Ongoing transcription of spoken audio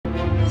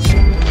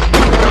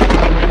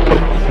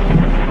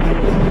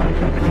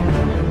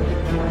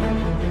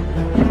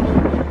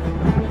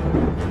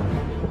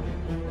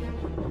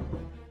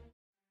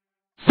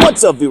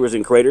What's up, viewers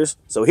and creators?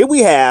 So here we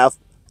have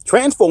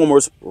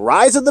Transformers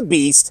Rise of the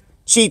Beast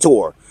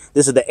CHEETOR.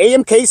 This is the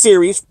AMK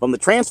series from the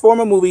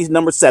Transformer movies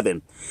number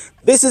 7.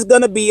 This is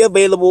going to be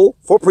available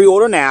for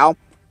pre-order now,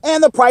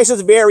 and the prices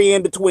vary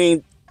in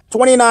between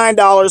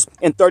 $29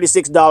 and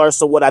 $36,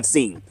 so what I've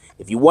seen.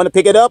 If you want to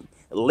pick it up,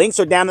 links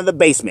are down in the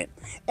basement.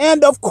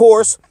 And of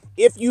course,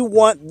 if you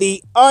want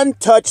the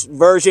untouched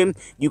version,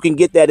 you can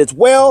get that as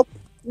well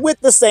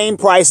with the same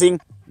pricing,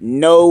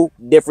 no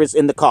difference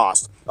in the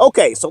cost.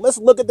 Okay, so let's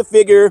look at the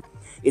figure.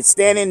 It's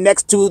standing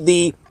next to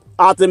the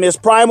Optimus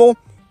Primal,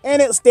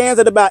 and it stands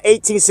at about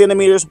 18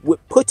 centimeters, which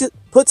puts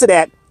it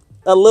at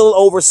a little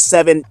over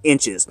 7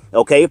 inches.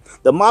 Okay,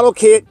 the model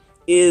kit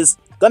is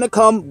gonna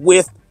come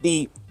with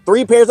the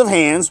 3 pairs of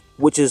hands,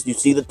 which is, you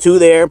see the 2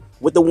 there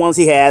with the ones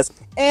he has,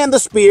 and the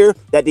spear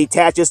that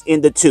detaches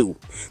into 2.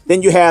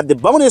 Then you have the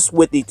bonus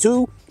with the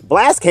 2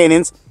 blast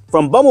cannons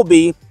from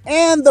Bumblebee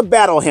and the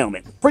battle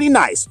helmet. Pretty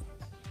nice.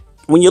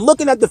 When you're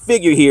looking at the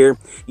figure here,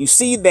 you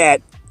see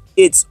that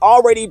it's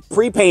already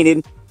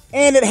pre-painted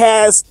and it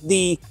has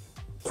the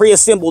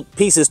pre-assembled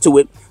pieces to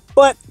it,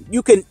 but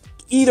you can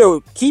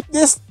either keep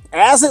this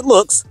as it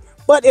looks,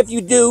 but if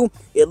you do,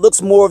 it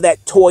looks more of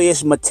that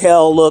toyish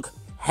Mattel look,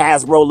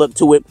 Hasbro look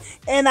to it,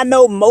 and I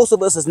know most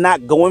of us is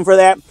not going for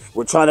that.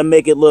 We're trying to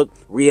make it look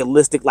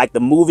realistic like the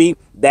movie.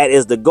 That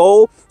is the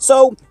goal.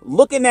 So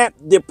looking at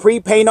the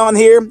pre-paint on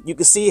here, you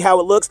can see how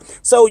it looks.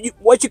 So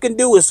what you can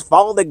do is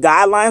follow the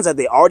guidelines that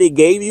they already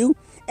gave you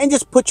and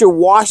just put your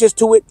washes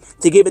to it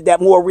to give it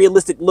that more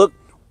realistic look,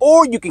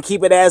 or you can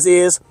keep it as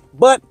is,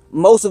 but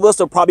most of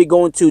us are probably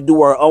going to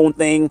do our own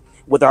thing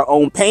with our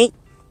own paint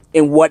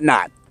and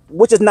whatnot,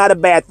 which is not a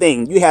bad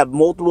thing. You have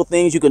multiple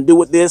things you can do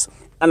with this,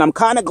 and I'm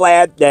kind of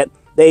glad that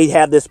they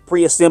have this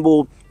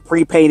pre-assembled,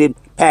 pre-painted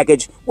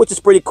package, which is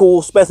pretty cool,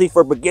 especially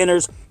for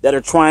beginners that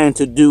are trying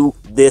to do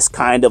this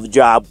kind of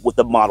job with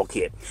the model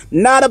kit.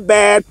 Not a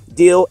bad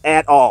deal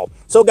at all.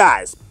 So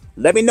guys,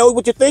 let me know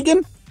what you're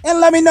thinking, and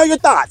let me know your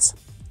thoughts.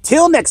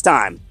 Till next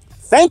time,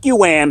 thank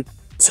you and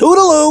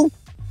toodaloo.